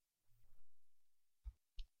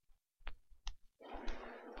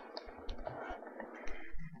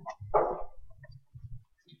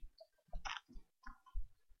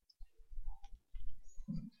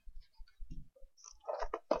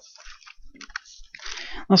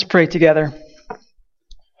Let's pray together.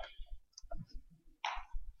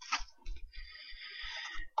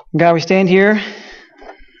 God, we stand here at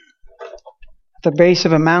the base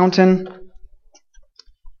of a mountain,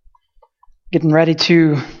 getting ready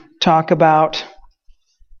to talk about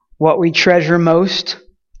what we treasure most.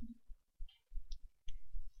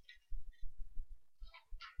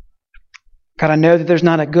 God, I know that there's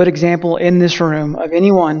not a good example in this room of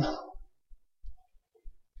anyone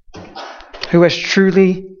who has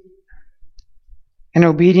truly and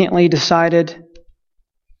obediently decided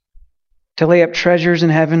to lay up treasures in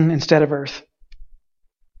heaven instead of earth.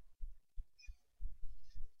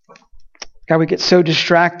 God, we get so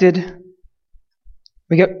distracted.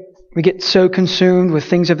 We get so consumed with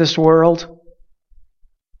things of this world.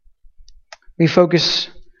 We focus,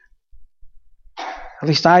 at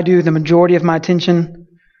least I do, the majority of my attention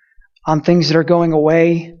on things that are going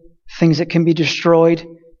away, things that can be destroyed.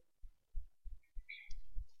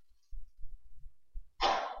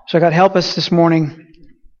 So God, help us this morning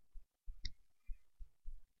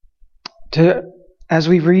to, as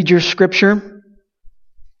we read your scripture,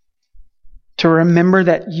 to remember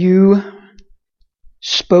that you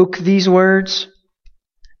spoke these words.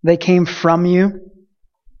 They came from you.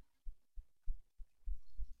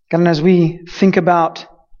 God, and as we think about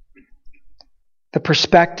the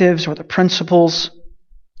perspectives or the principles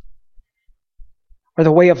or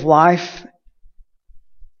the way of life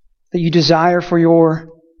that you desire for your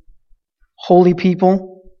holy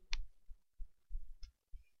people,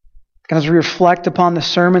 God, as we reflect upon the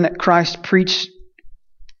sermon that Christ preached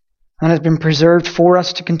and has been preserved for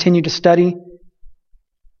us to continue to study,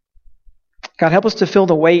 God, help us to feel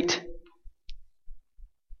the weight.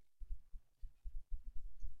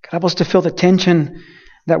 God, help us to feel the tension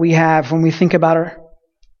that we have when we think about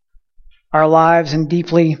our lives and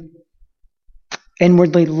deeply,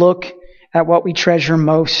 inwardly look at what we treasure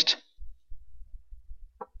most.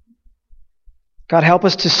 God, help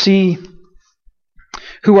us to see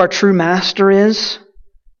who our true master is,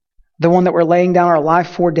 the one that we're laying down our life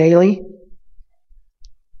for daily.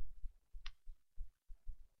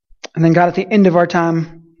 And then, God, at the end of our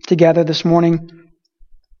time together this morning,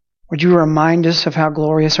 would you remind us of how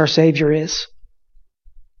glorious our Savior is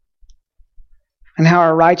and how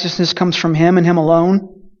our righteousness comes from Him and Him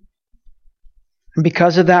alone. And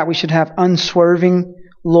because of that, we should have unswerving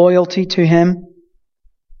loyalty to Him,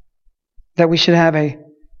 that we should have a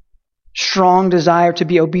strong desire to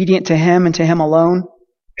be obedient to Him and to Him alone.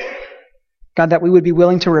 God, that we would be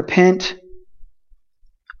willing to repent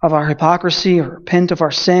of our hypocrisy or repent of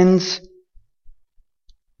our sins.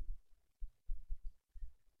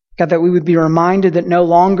 God, that we would be reminded that no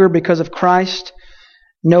longer, because of Christ,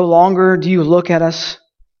 no longer do you look at us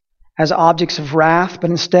as objects of wrath, but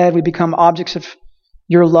instead we become objects of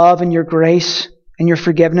your love and your grace and your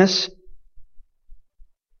forgiveness.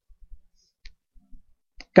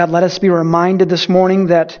 God, let us be reminded this morning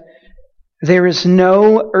that there is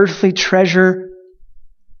no earthly treasure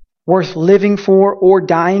worth living for or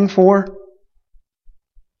dying for.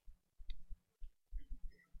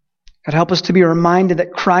 God, help us to be reminded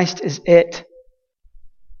that Christ is it.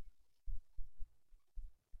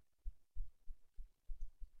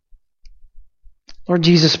 Lord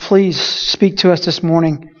Jesus, please speak to us this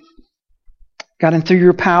morning. God, and through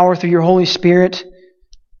your power, through your Holy Spirit,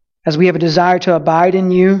 as we have a desire to abide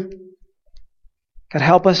in you, God,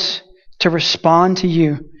 help us to respond to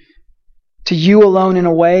you alone in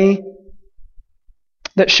a way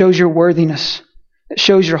that shows your worthiness, that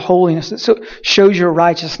shows your holiness, that shows your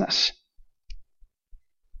righteousness.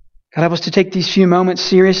 God, help us to take these few moments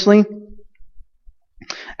seriously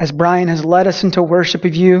as Brian has led us into worship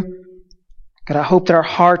of you. God, I hope that our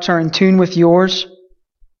hearts are in tune with yours.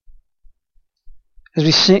 As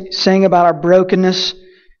we sang about our brokenness,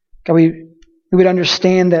 God, we would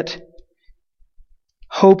understand that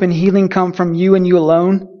hope and healing come from you and you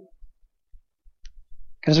alone.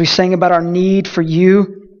 As we sang about our need for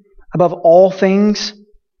you above all things,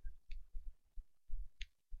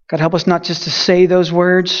 God, help us not just to say those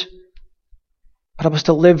words, but help us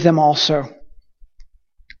to live them also.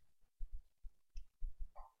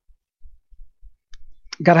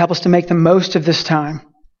 God, help us to make the most of this time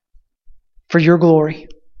for your glory.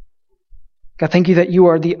 God, thank you that you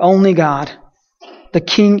are the only God, the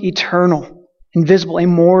King eternal, invisible,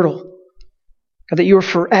 immortal. God, that you are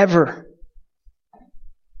forever.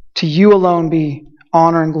 To you alone be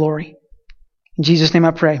honor and glory. In Jesus' name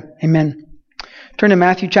I pray. Amen. Turn to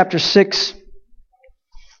Matthew chapter 6.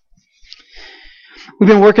 We've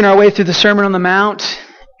been working our way through the Sermon on the Mount,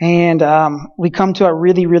 and we come to a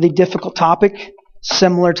really, really difficult topic,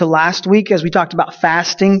 similar to last week as we talked about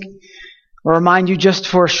fasting. I'll remind you just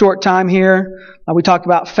for a short time here, we talked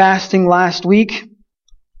about fasting last week.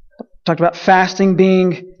 Talked about fasting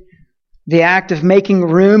being the act of making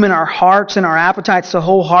room in our hearts and our appetites to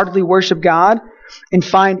wholeheartedly worship God and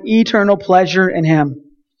find eternal pleasure in Him.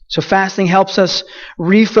 So fasting helps us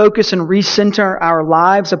refocus and recenter our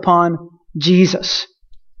lives upon Jesus.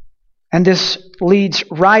 And this leads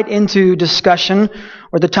right into discussion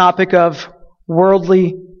or the topic of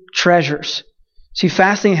worldly treasures. See,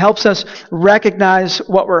 fasting helps us recognize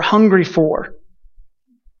what we're hungry for.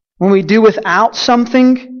 When we do without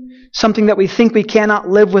something that we think we cannot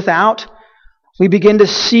live without, we begin to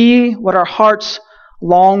see what our hearts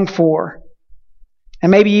long for.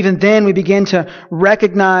 And maybe even then we begin to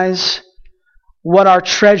recognize what our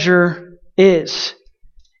treasure is.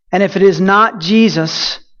 And if it is not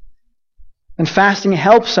Jesus, then fasting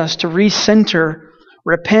helps us to recenter,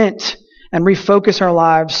 repent, and refocus our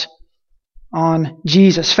lives on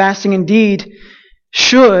Jesus. Fasting indeed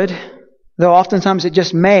should, though oftentimes it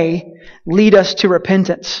just may, lead us to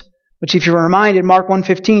repentance. Which if you're reminded, Mark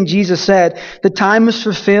 1:15, Jesus said, "The time is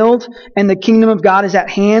fulfilled and the kingdom of God is at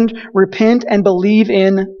hand. Repent and believe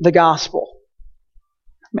in the gospel."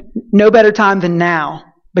 No better time than now,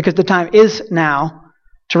 because the time is now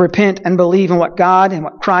to repent and believe in what God and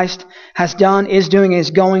what Christ has done, is doing, and is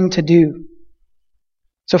going to do.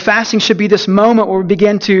 So fasting should be this moment where we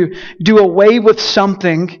begin to do away with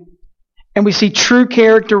something and we see true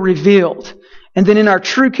character revealed. And then in our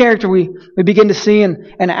true character, we begin to see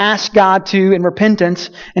and ask God to, in repentance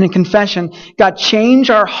and in confession, God, change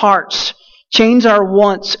our hearts, change our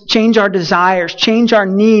wants, change our desires, change our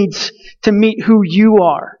needs to meet who you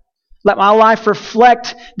are. Let my life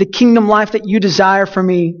reflect the kingdom life that you desire for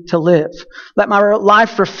me to live. Let my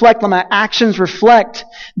life reflect, let my actions reflect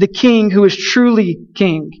the King who is truly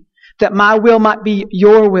King. That my will might be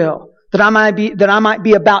your will. That I might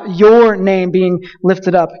be about your name being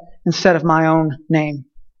lifted up instead of my own name.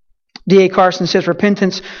 D.A. Carson says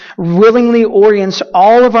repentance willingly orients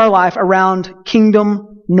all of our life around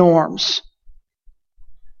kingdom norms.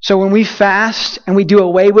 So when we fast and we do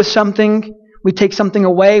away with something, we take something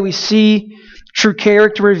away, we see true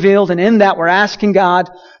character revealed, and in that we're asking God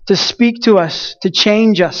to speak to us, to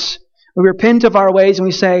change us. We repent of our ways and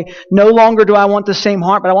we say, no longer do I want the same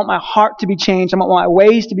heart, but I want my heart to be changed. I want my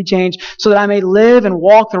ways to be changed so that I may live and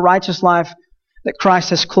walk the righteous life that Christ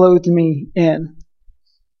has clothed me in.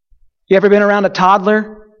 You ever been around a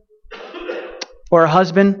toddler or a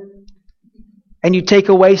husband and you take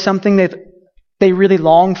away something that they really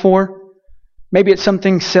long for? Maybe it's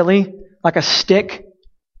something silly, like a stick,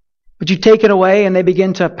 but you take it away and they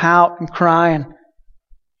begin to pout and cry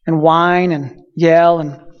and whine and yell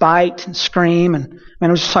and bite and scream. And I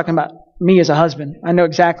was just talking about me as a husband. I know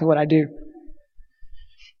exactly what I do.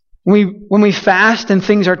 When we fast and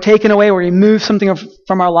things are taken away, or we remove something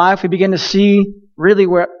from our life, we begin to see really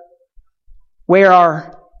where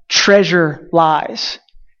our treasure lies.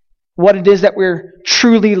 What it is that we're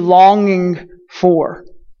truly longing for.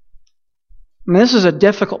 I mean, this is a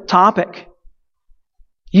difficult topic.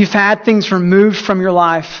 You've had things removed from your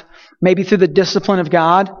life, maybe through the discipline of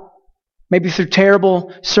God, maybe through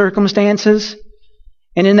terrible circumstances.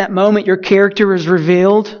 And in that moment, your character is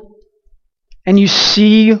revealed. And you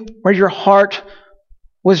see where your heart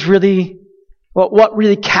was really, what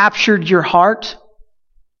really captured your heart.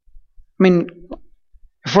 I mean,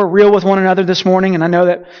 if we're real with one another this morning, and I know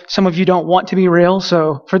that some of you don't want to be real,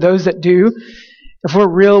 so for those that do, if we're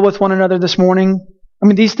real with one another this morning, I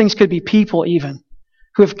mean, these things could be people even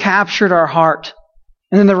who have captured our heart,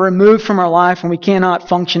 and then they're removed from our life and we cannot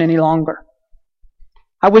function any longer.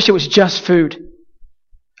 I wish it was just food.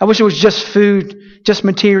 I wish it was just food, just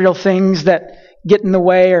material things that get in the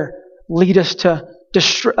way or lead us to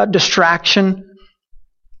distraction.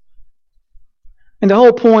 And the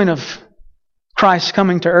whole point of Christ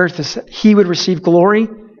coming to earth is that He would receive glory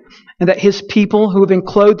and that His people who have been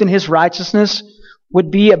clothed in His righteousness would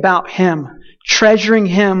be about Him, treasuring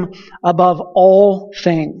Him above all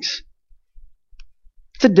things.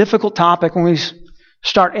 It's a difficult topic when we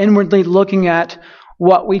start inwardly looking at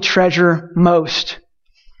what we treasure most.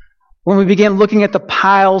 When we begin looking at the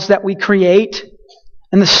piles that we create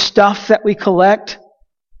and the stuff that we collect,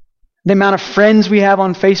 the amount of friends we have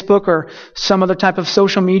on Facebook or some other type of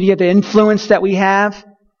social media, the influence that we have,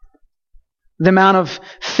 the amount of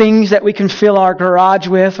things that we can fill our garage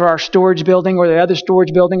with, or our storage building, or the other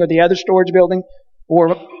storage building, or the other storage building,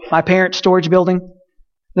 or my parents' storage building,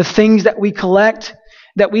 the things that we collect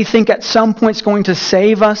that we think at some point is going to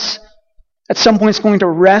save us, at some point it's going to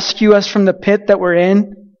rescue us from the pit that we're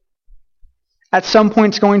in. At some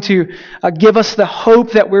point it's going to give us the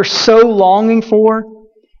hope that we're so longing for.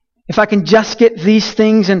 if I can just get these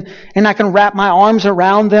things and I can wrap my arms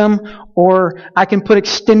around them, or I can put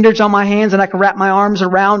extenders on my hands and I can wrap my arms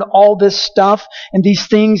around all this stuff and these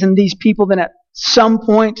things and these people, then at some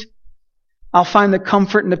point I'll find the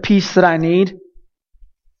comfort and the peace that I need.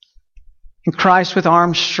 And Christ with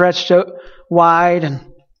arms stretched out wide and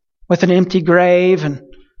with an empty grave and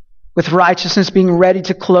with righteousness being ready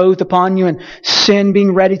to clothe upon you and sin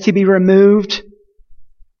being ready to be removed.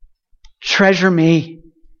 Treasure me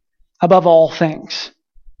above all things.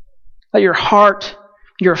 Let your heart,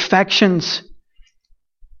 your affections,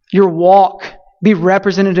 your walk be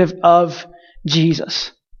representative of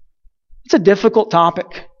Jesus. It's a difficult topic.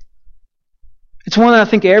 It's one that I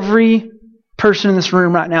think every person in this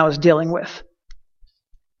room right now is dealing with.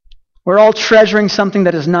 We're all treasuring something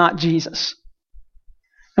that is not Jesus.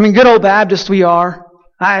 I mean, good old Baptist we are.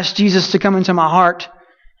 I asked Jesus to come into my heart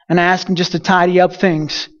and I asked Him just to tidy up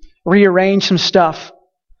things, rearrange some stuff.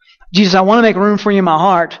 Jesus, I want to make room for you in my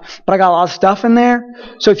heart, but I got a lot of stuff in there.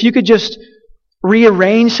 So if you could just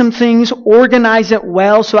rearrange some things, organize it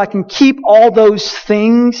well so I can keep all those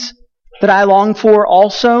things that I long for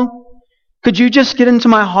also. Could you just get into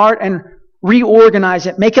my heart and reorganize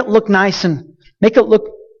it, make it look nice and make it look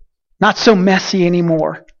not so messy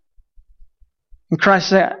anymore? And Christ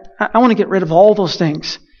said, I want to get rid of all those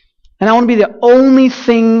things. And I want to be the only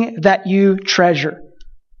thing that you treasure.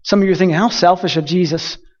 Some of you are thinking, how selfish of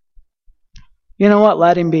Jesus. You know what?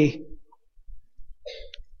 Let Him be.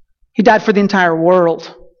 He died for the entire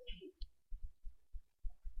world.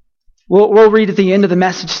 We'll read at the end of the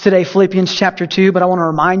message today, Philippians chapter 2, but I want to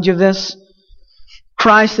remind you of this.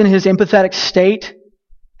 Christ in His empathetic state,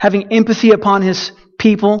 having empathy upon His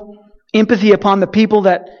people, empathy upon the people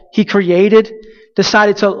that He created,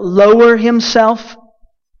 decided to lower Himself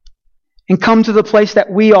and come to the place that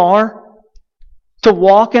we are, to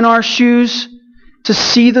walk in our shoes, to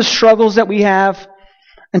see the struggles that we have,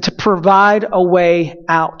 and to provide a way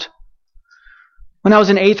out. When I was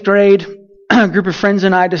in 8th grade, a group of friends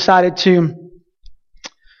and I decided to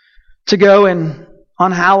go and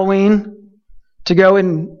on Halloween, to go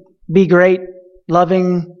and be great,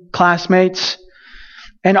 loving classmates,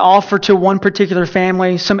 and offer to one particular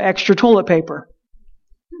family some extra toilet paper.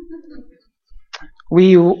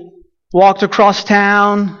 We walked across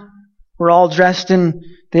town. We're all dressed in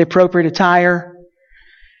the appropriate attire,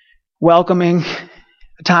 welcoming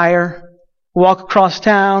attire. Walk across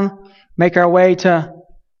town, make our way to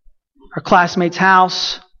our classmate's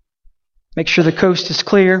house, make sure the coast is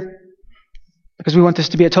clear, because we want this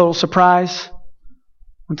to be a total surprise.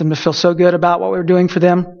 Want them to feel so good about what we were doing for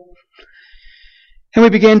them. And we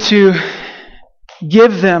began to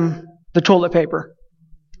give them the toilet paper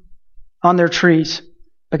on their trees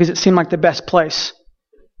because it seemed like the best place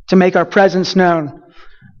to make our presence known.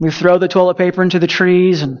 We throw the toilet paper into the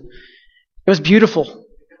trees and it was beautiful.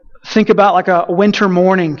 Think about like a winter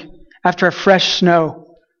morning after a fresh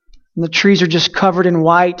snow. And the trees are just covered in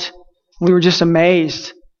white. We were just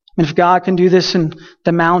amazed. And if God can do this in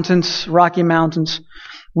the mountains, Rocky Mountains,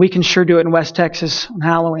 we can sure do it in West Texas on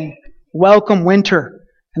Halloween. Welcome winter,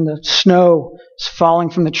 and the snow is falling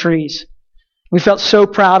from the trees. We felt so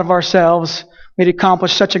proud of ourselves. We had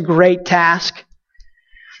accomplished such a great task.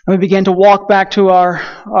 And we began to walk back to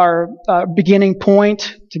our beginning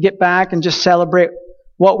point to get back and just celebrate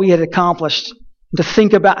what we had accomplished. And to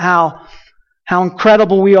think about how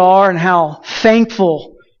incredible we are and how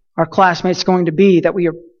thankful our classmate's going to be that we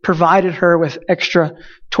have provided her with extra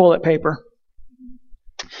toilet paper.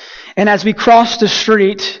 And as we crossed the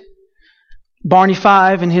street, Barney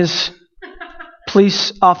Five and his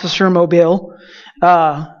police officer mobile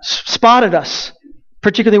spotted us,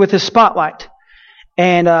 particularly with his spotlight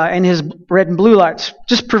and his red and blue lights,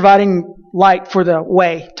 just providing light for the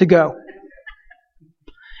way to go.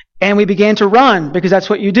 And we began to run because that's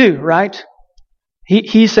what you do, right?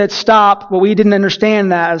 He said stop, but we didn't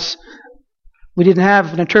understand that as we didn't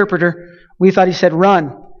have an interpreter. We thought he said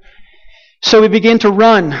run. So we began to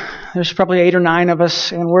run. There's probably 8 or 9 of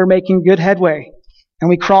us, and we're making good headway. And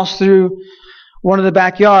we crossed through one of the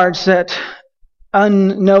backyards that,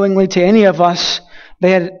 unknowingly to any of us,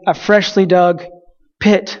 they had a freshly dug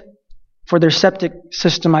pit for their septic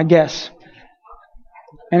system, I guess.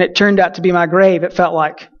 And it turned out to be my grave, it felt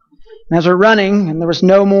like. And as we're running, and there was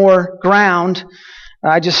no more ground,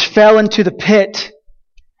 I just fell into the pit.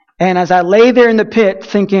 And as I lay there in the pit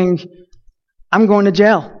thinking, I'm going to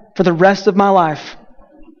jail for the rest of my life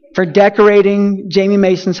for decorating Jamie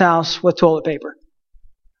Mason's house with toilet paper.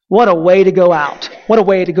 What a way to go out. What a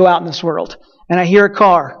way to go out in this world. And I hear a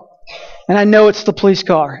car. And I know it's the police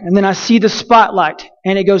car. And then I see the spotlight.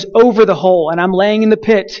 And it goes over the hole. And I'm laying in the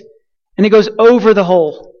pit. And it goes over the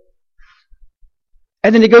hole.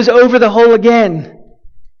 And then he goes over the hole again.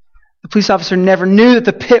 The police officer never knew that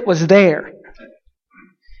the pit was there.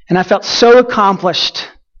 And I felt so accomplished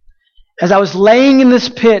as I was laying in this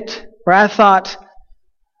pit where I thought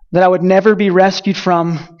that I would never be rescued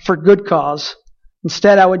from for good cause.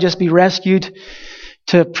 Instead, I would just be rescued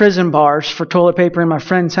to prison bars for toilet paper in my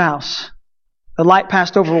friend's house. The light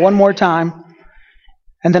passed over one more time,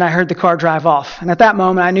 and then I heard the car drive off. And at that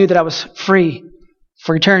moment, I knew that I was free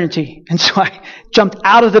for eternity. And so I jumped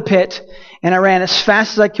out of the pit, and I ran as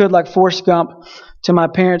fast as I could like Forrest Gump to my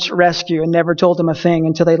parents' rescue and never told them a thing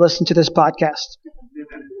until they listened to this podcast.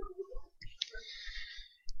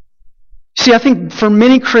 See, I think for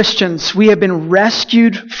many Christians, we have been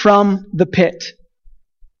rescued from the pit.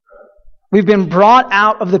 We've been brought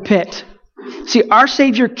out of the pit. See, our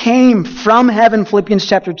Savior came from heaven, Philippians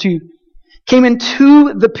chapter 2, came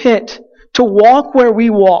into the pit to walk where we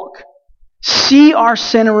walk, see our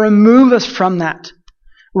sin and remove us from that,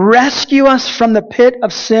 rescue us from the pit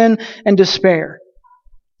of sin and despair,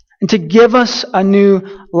 and to give us a new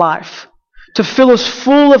life, to fill us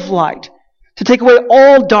full of light, to take away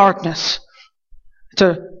all darkness,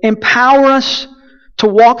 to empower us to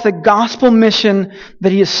walk the gospel mission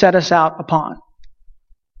that He has set us out upon.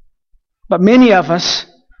 But many of us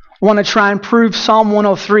want to try and prove Psalm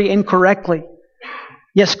 103 incorrectly.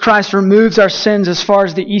 Yes, Christ removes our sins as far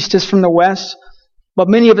as the east is from the west, but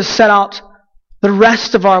many of us set out the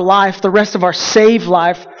rest of our life, the rest of our saved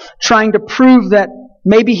life, trying to prove that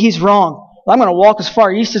maybe He's wrong. Well, I'm going to walk as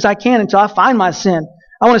far east as I can until I find my sin.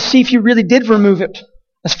 I want to see if He really did remove it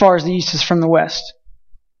as far as the east is from the west.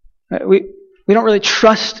 We don't really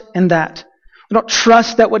trust in that. We don't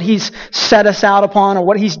trust that what He's set us out upon or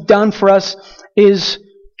what He's done for us is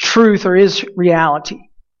truth or is reality.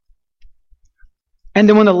 And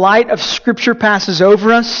then when the light of Scripture passes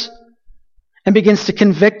over us and begins to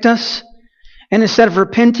convict us, and instead of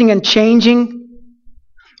repenting and changing,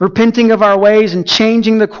 repenting of our ways and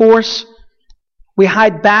changing the course, we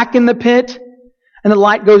hide back in the pit and the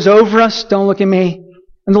light goes over us. Don't look at me.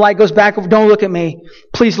 And the light goes back. Don't look at me.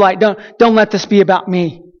 Please, light, don't let this be about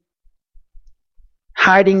me.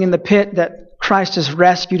 Hiding in the pit that Christ has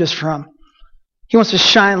rescued us from. He wants to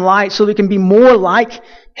shine light so we can be more like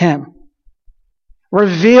Him.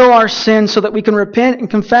 Reveal our sins so that we can repent and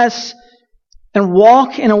confess and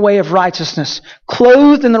walk in a way of righteousness,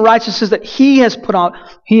 clothed in the righteousness that He has put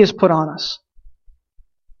on us.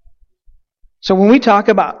 So when we talk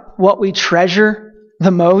about what we treasure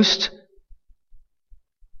the most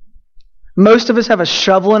of us have a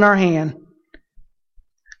shovel in our hand,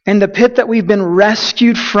 and the pit that we've been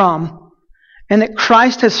rescued from, and that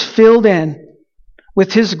Christ has filled in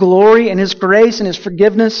with His glory and His grace and His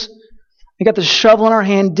forgiveness. We got the shovel in our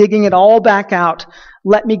hand, digging it all back out.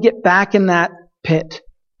 Let me get back in that pit.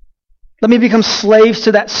 Let me become slaves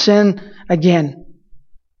to that sin again.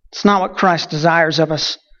 It's not what Christ desires of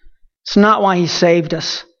us. It's not why He saved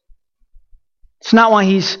us. It's not why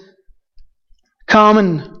He's come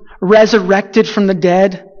and resurrected from the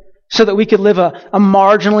dead so that we could live a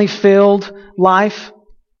marginally filled life.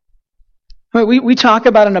 I mean, we talk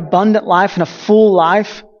about an abundant life and a full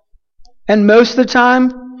life, and most of the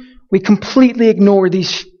time we completely ignore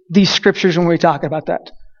these scriptures when we talk about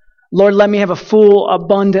that. Lord, let me have a full,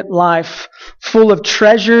 abundant life, full of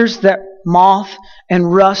treasures that moth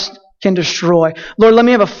and rust can destroy. Lord, let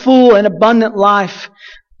me have a full and abundant life,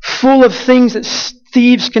 full of things that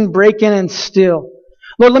thieves can break in and steal.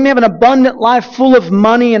 Lord, let me have an abundant life full of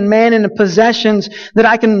money and man and possessions that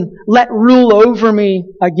I can let rule over me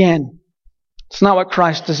again. It's not what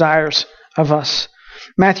Christ desires of us.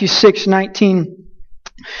 Matthew 6:19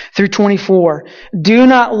 through 24. Do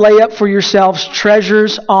not lay up for yourselves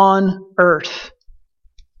treasures on earth.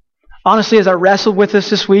 Honestly, as I wrestled with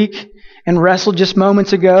this week and wrestled just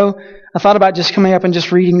moments ago, I thought about just coming up and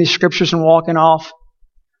just reading these scriptures and walking off.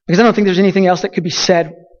 Because I don't think there's anything else that could be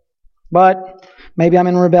said. But maybe I'm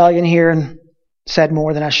in rebellion here and said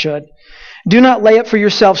more than I should. Do not lay up for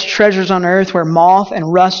yourselves treasures on earth where moth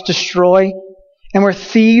and rust destroy and where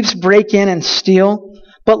thieves break in and steal.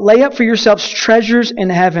 But lay up for yourselves treasures in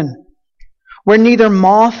heaven where neither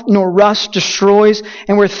moth nor rust destroys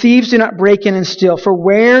and where thieves do not break in and steal. For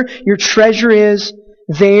where your treasure is,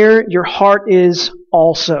 there your heart is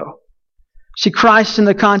also. See, Christ, in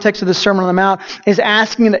the context of the Sermon on the Mount, is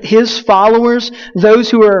asking that His followers, those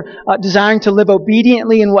who are desiring to live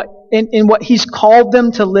obediently in what He's called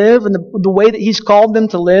them to live, and the way that He's called them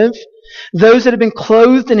to live, those that have been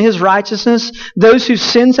clothed in His righteousness, those whose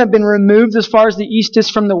sins have been removed as far as the east is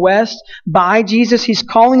from the west by Jesus, He's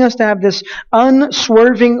calling us to have this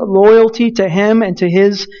unswerving loyalty to Him and to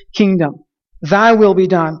His kingdom. Thy will be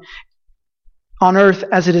done on earth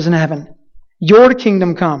as it is in heaven. Your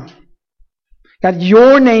kingdom come. God,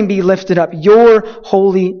 your name be lifted up, your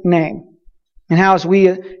holy name. And how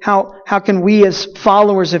can we as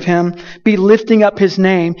followers of Him be lifting up His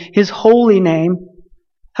name, His holy name?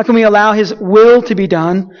 How can we allow His will to be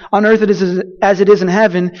done on earth as it is in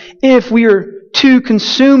heaven if we are too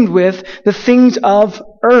consumed with the things of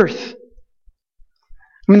earth?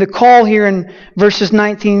 I mean, the call here in verses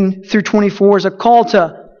 19 through 24 is a call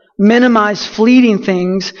to minimize fleeting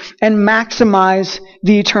things and maximize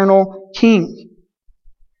the eternal King.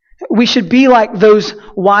 We should be like those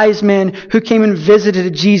wise men who came and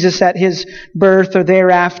visited Jesus at His birth or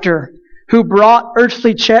thereafter, who brought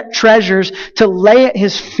earthly treasures to lay at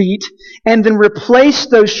His feet and then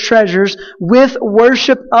replaced those treasures with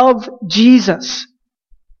worship of Jesus.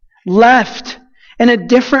 Left in a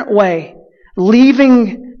different way,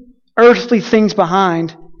 leaving earthly things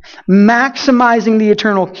behind, maximizing the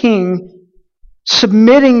eternal King,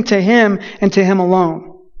 submitting to Him and to Him alone.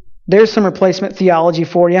 There's some replacement theology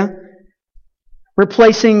for you.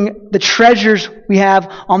 Replacing the treasures we have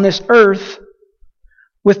on this earth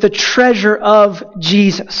with the treasure of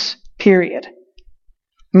Jesus, period.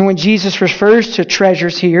 I mean, when Jesus refers to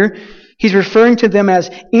treasures here, He's referring to them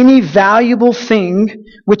as any valuable thing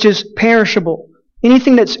which is perishable.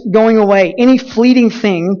 Anything that's going away, any fleeting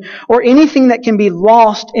thing, or anything that can be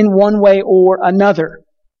lost in one way or another.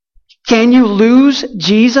 Can you lose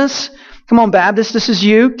Jesus? Come on, Baptist, this is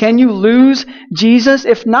you. Can you lose Jesus?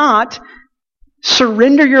 If not,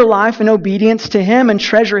 surrender your life in obedience to Him and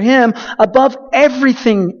treasure Him above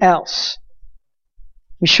everything else.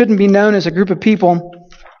 We shouldn't be known as a group of people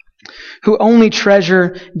who only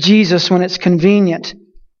treasure Jesus when it's convenient,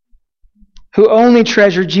 who only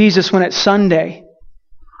treasure Jesus when it's Sunday,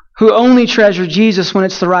 who only treasure Jesus when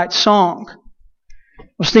it's the right song. I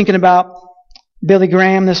was thinking about Billy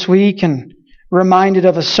Graham this week and reminded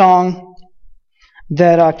of a song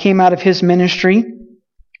that came out of his ministry.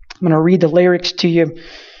 I'm going to read the lyrics to you.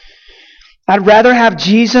 I'd rather have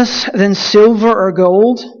Jesus than silver or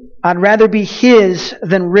gold. I'd rather be His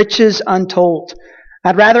than riches untold.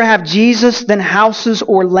 I'd rather have Jesus than houses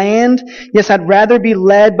or land. Yes, I'd rather be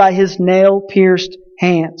led by His nail-pierced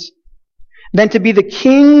hands than to be the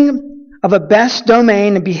king of a best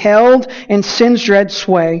domain and be held in sin's dread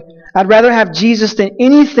sway. I'd rather have Jesus than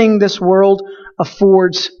anything this world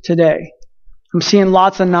affords today. I'm seeing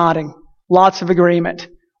lots of nodding, lots of agreement.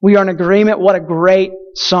 We are in agreement. What a great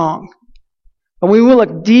song. But we will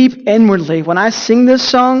look deep inwardly. When I sing this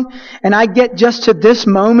song and I get just to this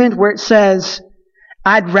moment where it says,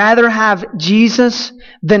 I'd rather have Jesus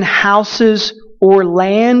than houses or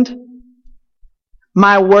land,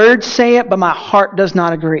 my words say it, but my heart does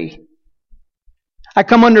not agree. I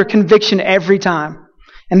come under conviction every time.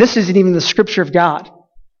 And this isn't even the Scripture of God.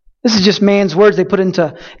 This is just man's words they put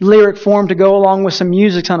into lyric form to go along with some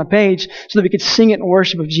music on a page so that we could sing it in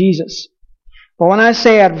worship of Jesus. But when I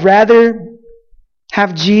say I'd rather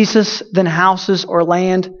have Jesus than houses or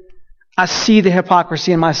land, I see the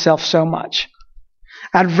hypocrisy in myself so much.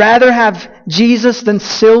 I'd rather have Jesus than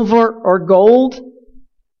silver or gold.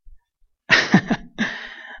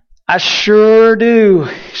 I sure do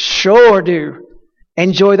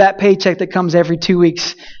enjoy that paycheck that comes every 2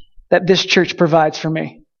 weeks that this church provides for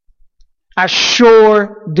me. I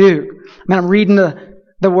sure do. I mean, I'm reading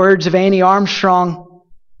the words of Annie Armstrong.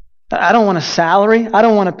 I don't want a salary. I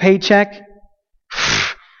don't want a paycheck.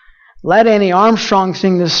 Let Annie Armstrong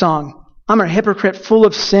sing this song. I'm a hypocrite full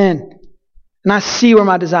of sin. And I see where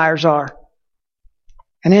my desires are.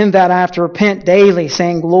 And in that I have to repent daily,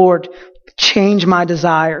 saying, Lord, change my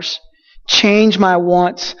desires. Change my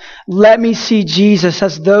wants. Let me see Jesus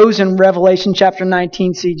as those in Revelation chapter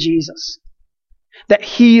 19 see Jesus. That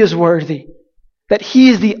He is worthy. That He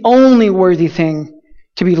is the only worthy thing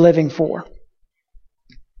to be living for.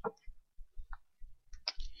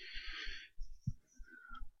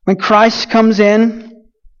 When Christ comes in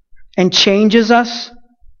and changes us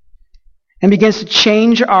and begins to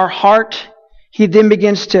change our heart, He then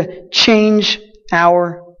begins to change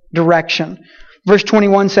our direction. Verse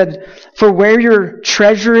 21 said, "For where your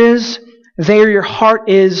treasure is, there your heart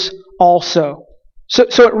is also." So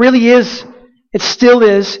it really is, it still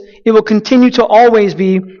is, it will continue to always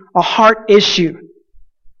be a heart issue.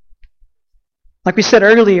 Like we said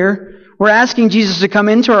earlier, we're asking Jesus to come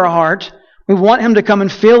into our heart. We want Him to come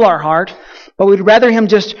and fill our heart, but we'd rather Him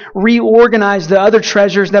just reorganize the other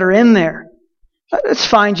treasures that are in there. That's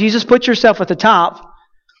fine, Jesus, put yourself at the top.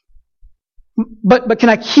 But can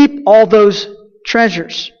I keep all those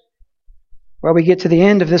treasures? Well, we get to the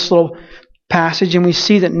end of this little passage and we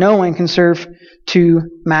see that no one can serve two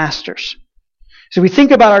masters. So we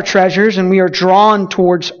think about our treasures and we are drawn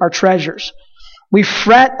towards our treasures. We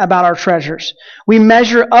fret about our treasures. We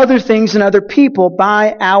measure other things and other people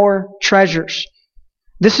by our treasures.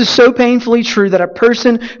 This is so painfully true that a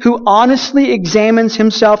person who honestly examines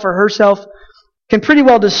himself or herself can pretty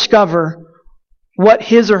well discover what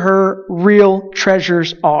his or her real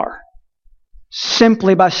treasures are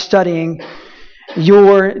simply by studying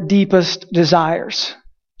your deepest desires.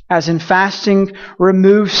 As in fasting,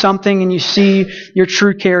 remove something and you see your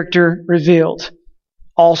true character revealed.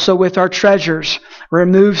 Also with our treasures,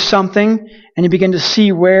 remove something and you begin to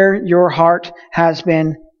see where your heart has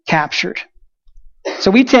been captured.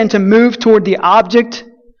 So we tend to move toward the object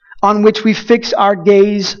on which we fix our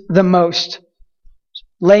gaze the most.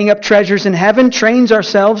 Laying up treasures in heaven trains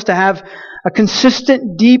ourselves to have a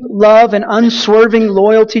consistent, deep love and unswerving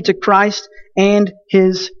loyalty to Christ and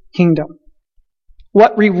His kingdom.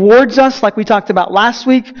 What rewards us, like we talked about last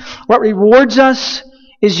week, what rewards us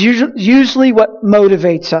is usually what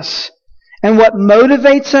motivates us. And what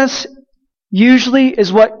motivates us usually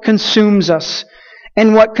is what consumes us.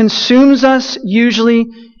 And what consumes us usually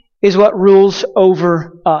is what rules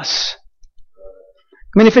over us.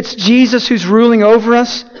 I mean, if it's Jesus who's ruling over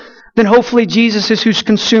us, then hopefully Jesus is who's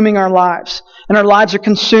consuming our lives. And our lives are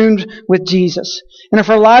consumed with Jesus. And if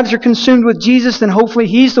our lives are consumed with Jesus, then hopefully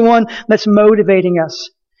He's the one that's motivating us.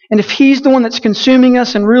 And if He's the one that's consuming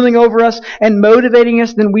us and ruling over us and motivating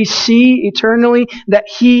us, then we see eternally that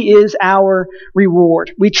He is our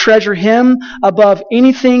reward. We treasure Him above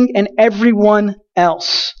anything and everyone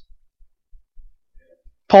else.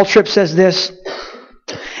 Paul Tripp says this: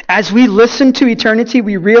 as we listen to eternity,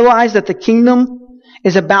 we realize that the kingdom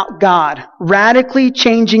is about God radically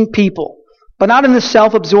changing people, but not in the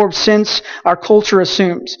self-absorbed sense our culture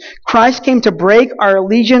assumes. Christ came to break our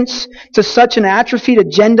allegiance to such an atrophied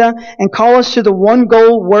agenda and call us to the one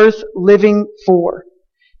goal worth living for.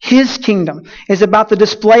 His kingdom is about the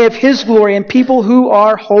display of His glory and people who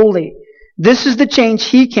are holy. This is the change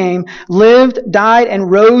He came, lived, died, and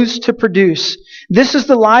rose to produce. This is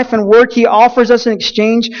the life and work He offers us in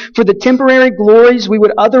exchange for the temporary glories we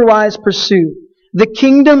would otherwise pursue. The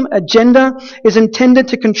kingdom agenda is intended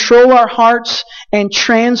to control our hearts and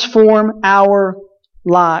transform our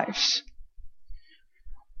lives.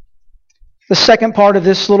 The second part of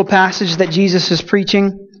this little passage that Jesus is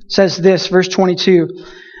preaching says this, verse 22.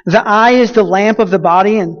 The eye is the lamp of the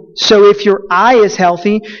body, and so if your eye is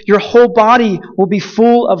healthy, your whole body will be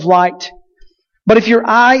full of light. But if your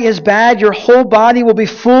eye is bad, your whole body will be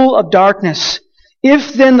full of darkness.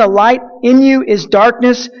 If then the light in you is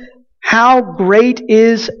darkness, how great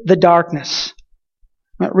is the darkness?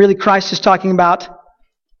 Really, Christ is talking about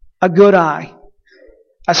a good eye,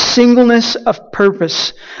 a singleness of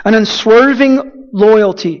purpose, an unswerving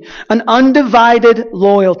loyalty, an undivided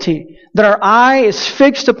loyalty, that our eye is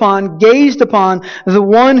fixed upon, gazed upon, the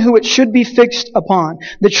one who it should be fixed upon,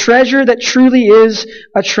 the treasure that truly is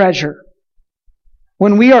a treasure.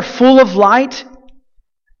 When we are full of light,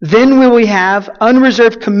 then will we have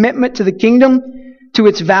unreserved commitment to the kingdom, to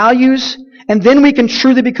its values, and then we can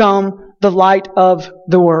truly become the light of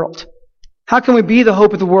the world. How can we be the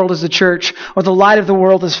hope of the world as the church, or the light of the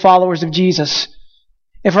world as followers of Jesus,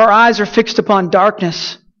 if our eyes are fixed upon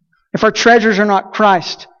darkness, if our treasures are not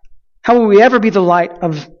Christ? How will we ever be the light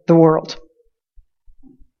of the world?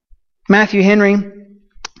 Matthew Henry,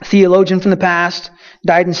 a theologian from the past,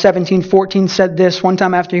 died in 1714, said this one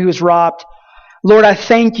time after he was robbed: Lord, I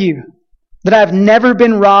thank you that I have never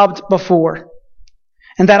been robbed before,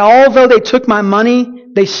 and that although they took my money,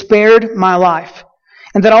 they spared my life,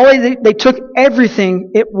 and that although they took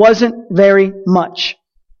everything, it wasn't very much.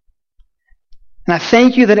 And I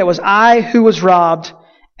thank you that it was I who was robbed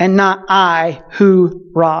and not I who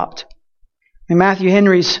robbed. And Matthew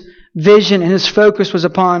Henry's vision and his focus was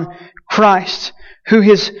upon Christ, who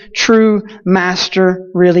his true master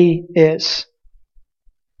really is.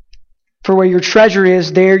 For where your treasure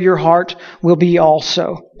is, there your heart will be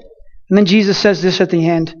also. And then Jesus says this at the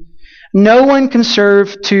end: no one can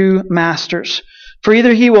serve two masters, for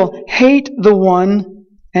either he will hate the one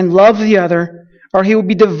and love the other, or he will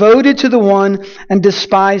be devoted to the one and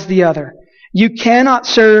despise the other. You cannot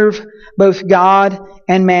serve both God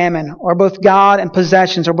and mammon, or both God and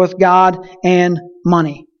possessions, or both God and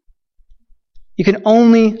money. You can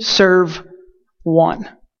only serve one.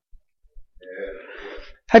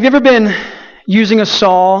 Have you ever been using a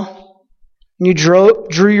saw and you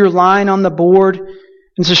drew your line on the board, and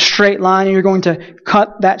it's a straight line, and you're going to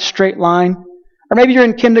cut that straight line? Or maybe you're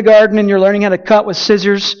in kindergarten and you're learning how to cut with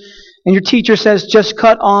scissors, and your teacher says, just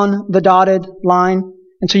cut on the dotted line.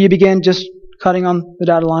 And so you begin just cutting on the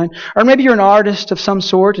dotted line. Or maybe you're an artist of some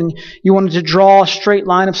sort and you wanted to draw a straight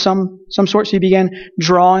line of some sort, so you began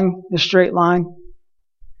drawing the straight line.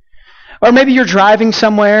 Or maybe you're driving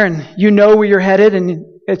somewhere and you know where you're headed, and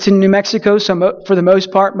it's in New Mexico, so for the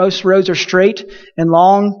most part, most roads are straight and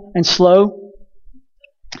long and slow.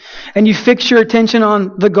 And you fix your attention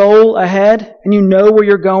on the goal ahead, and you know where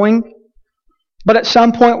you're going. But at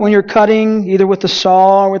some point when you're cutting, either with the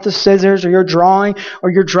saw or with the scissors, or you're drawing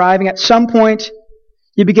or you're driving, at some point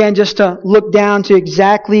you begin just to look down to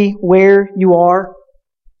exactly where you are.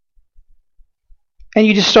 And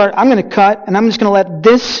you just start, I'm going to cut, and I'm just going to let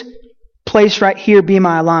this place right here be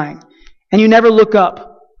my line. And you never look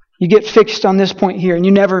up. You get fixed on this point here, and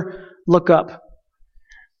you never look up.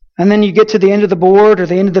 And then you get to the end of the board, or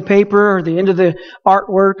the end of the paper, or the end of the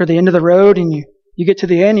artwork, or the end of the road, and you get to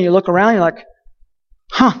the end, and you look around, and you're like,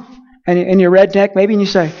 huh. And you're redneck maybe, and you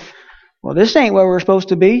say, well, this ain't where we're supposed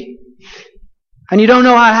to be. And you don't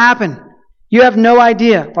know how it happened. You have no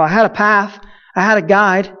idea. Well, I had a path. I had a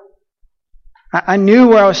guide. I knew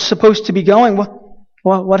where I was supposed to be going.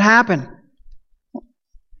 What happened?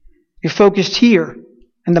 You focused here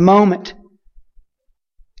in the moment.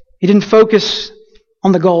 You didn't focus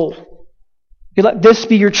on the goal. You let this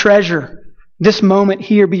be your treasure. This moment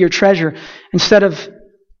here be your treasure, instead of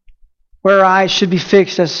where our eyes should be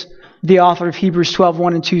fixed, as the author of Hebrews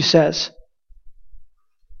 12:1 and 2 says.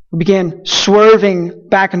 We began swerving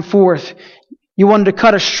back and forth. You wanted to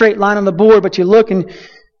cut a straight line on the board, but you look and,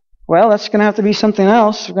 well, that's going to have to be something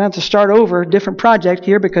else. We're going to have to start over, a different project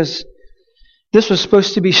here, because this was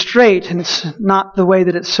supposed to be straight, and it's not the way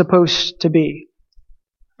that it's supposed to be.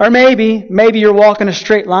 Or maybe you're walking a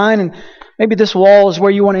straight line, and maybe this wall is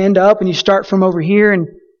where you want to end up, and you start from over here, and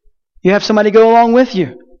you have somebody go along with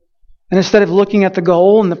you. And instead of looking at the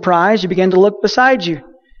goal and the prize, you begin to look beside you.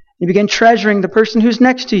 You begin treasuring the person who's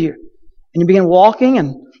next to you. And you begin walking,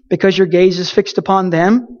 and because your gaze is fixed upon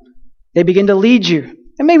them, they begin to lead you.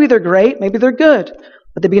 And maybe they're great, maybe they're good,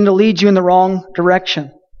 but they begin to lead you in the wrong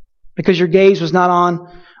direction, because your gaze was not on,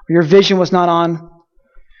 or your vision was not on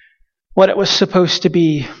what it was supposed to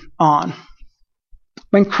be on.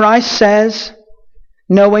 When Christ says,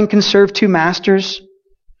 no one can serve two masters,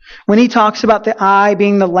 when He talks about the eye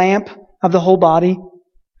being the lamp of the whole body,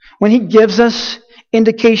 when He gives us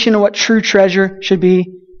indication of what true treasure should be,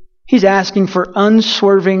 He's asking for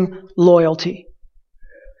unswerving loyalty.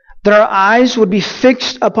 That our eyes would be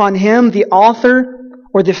fixed upon Him, the author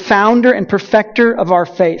or the founder and perfecter of our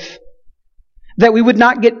faith. That we would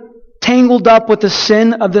not get tangled up with the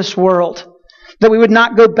sin of this world. That we would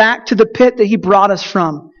not go back to the pit that He brought us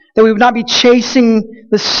from. That we would not be chasing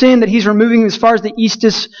the sin that He's removing as far as the east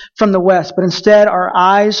is from the west. But instead our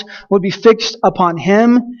eyes would be fixed upon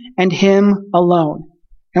Him and Him alone.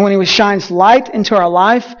 And when He shines light into our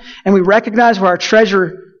life and we recognize where our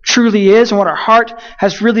treasure truly is and what our heart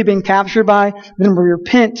has really been captured by, then we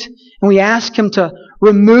repent and we ask Him to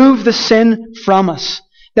remove the sin from us.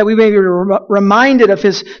 That we may be reminded of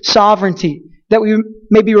His sovereignty. That we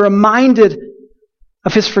may be reminded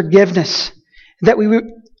of His forgiveness. That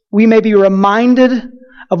we may be reminded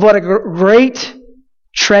of what a great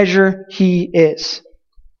treasure He is.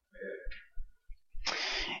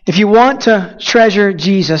 If you want to treasure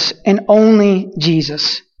Jesus and only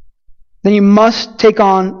Jesus, then you must take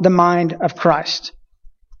on the mind of Christ.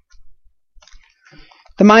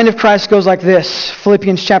 The mind of Christ goes like this.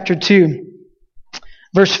 Philippians chapter 2,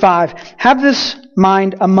 verse 5. Have this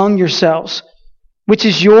mind among yourselves, which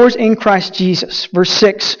is yours in Christ Jesus. Verse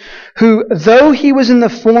 6. Who, though He was in the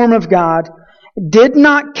form of God, did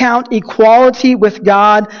not count equality with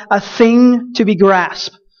God a thing to be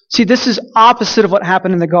grasped. See, this is opposite of what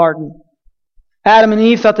happened in the garden. Adam and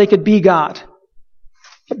Eve thought they could be God.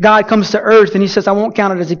 But God comes to earth and He says, I won't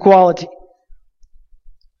count it as equality.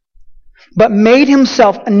 But made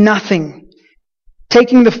Himself nothing,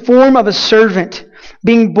 taking the form of a servant,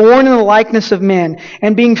 being born in the likeness of men,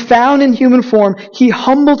 and being found in human form, He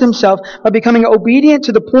humbled Himself by becoming obedient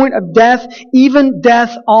to the point of death, even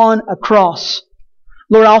death on a cross.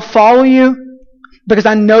 Lord, I'll follow You because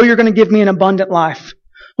I know You're going to give me an abundant life.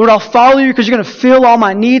 Lord, I'll follow You because You're going to fill all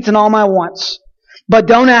my needs and all my wants. But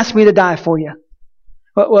don't ask me to die for You.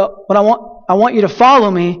 Well, I want You to follow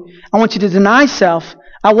Me. I want You to deny self.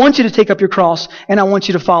 I want You to take up your cross, and I want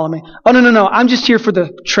You to follow Me. Oh, no. I'm just here for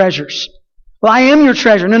the treasures. Well, I am your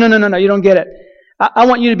treasure. No. You don't get it. I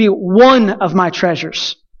want you to be one of my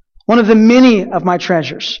treasures. One of the many of my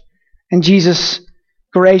treasures. And Jesus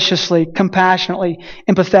graciously, compassionately,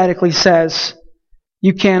 empathetically says,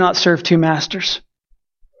 you cannot serve two masters.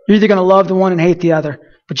 You're either going to love the one and hate the other,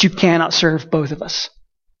 but you cannot serve both of us.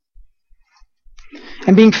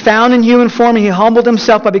 And being found in human form, he humbled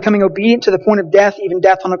himself by becoming obedient to the point of death, even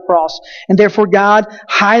death on a cross. And therefore God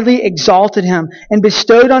highly exalted him and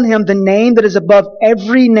bestowed on him the name that is above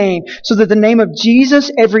every name, so that the name of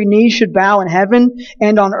Jesus every knee should bow in heaven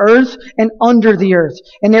and on earth and under the earth,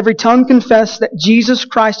 and every tongue confess that Jesus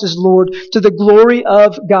Christ is Lord, to the glory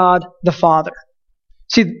of God the Father.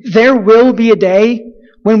 See, there will be a day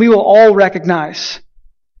when we will all recognize,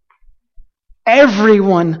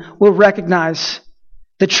 everyone will recognize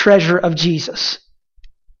the treasure of Jesus.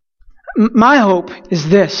 My hope is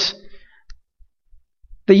this,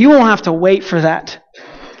 that you won't have to wait for that,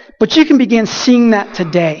 but you can begin seeing that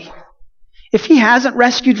today. If he hasn't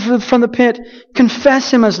rescued you from the pit,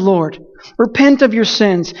 confess him as Lord. Repent of your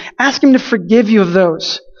sins. Ask him to forgive you of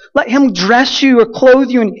those. Let him dress you or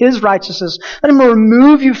clothe you in his righteousness. Let him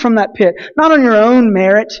remove you from that pit, not on your own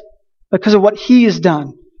merit, because of what he has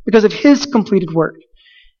done, because of his completed work.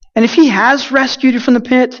 And if he has rescued you from the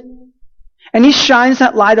pit, and he shines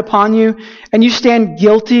that light upon you, and you stand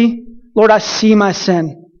guilty, Lord, I see my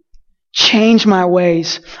sin. Change my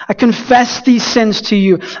ways. I confess these sins to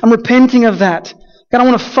you. I'm repenting of that. God, I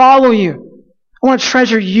want to follow you. I want to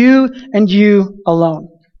treasure you and you alone.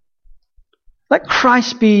 Let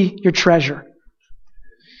Christ be your treasure.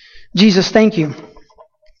 Jesus, thank you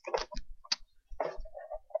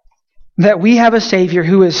that we have a Savior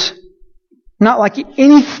who is not like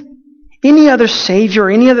any other Savior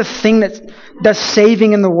or any other thing that does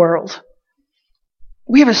saving in the world.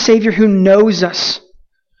 We have a Savior who knows us,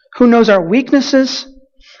 who knows our weaknesses.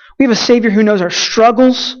 We have a Savior who knows our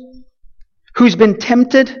struggles, who's been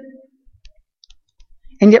tempted,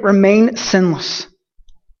 and yet remained sinless.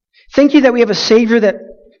 Thank you that we have a Savior that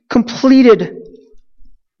completed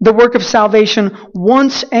the work of salvation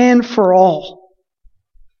once and for all.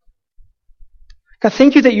 God,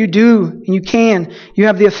 thank you that you do and you can. You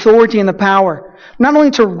have the authority and the power, not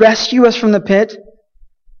only to rescue us from the pit,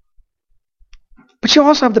 but you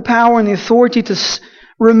also have the power and the authority to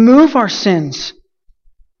remove our sins.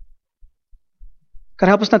 God,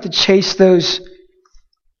 help us not to chase those.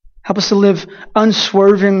 Help us to live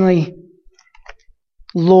unswervingly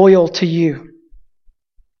loyal to you.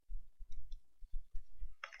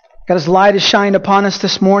 God, as light has shined upon us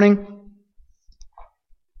this morning,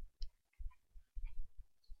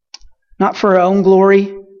 not for our own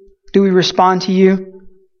glory do we respond to you,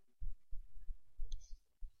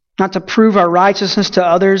 not to prove our righteousness to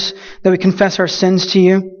others, that we confess our sins to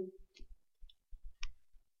you.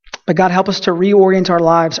 But God, help us to reorient our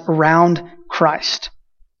lives around Christ.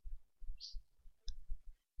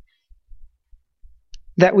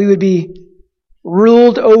 That we would be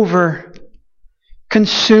ruled over,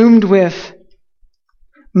 consumed with,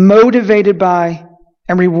 motivated by,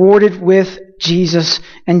 and rewarded with Jesus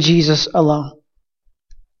and Jesus alone.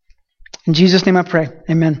 In Jesus' name I pray.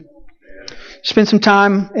 Amen. Spend some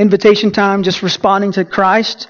time, invitation time, just responding to Christ.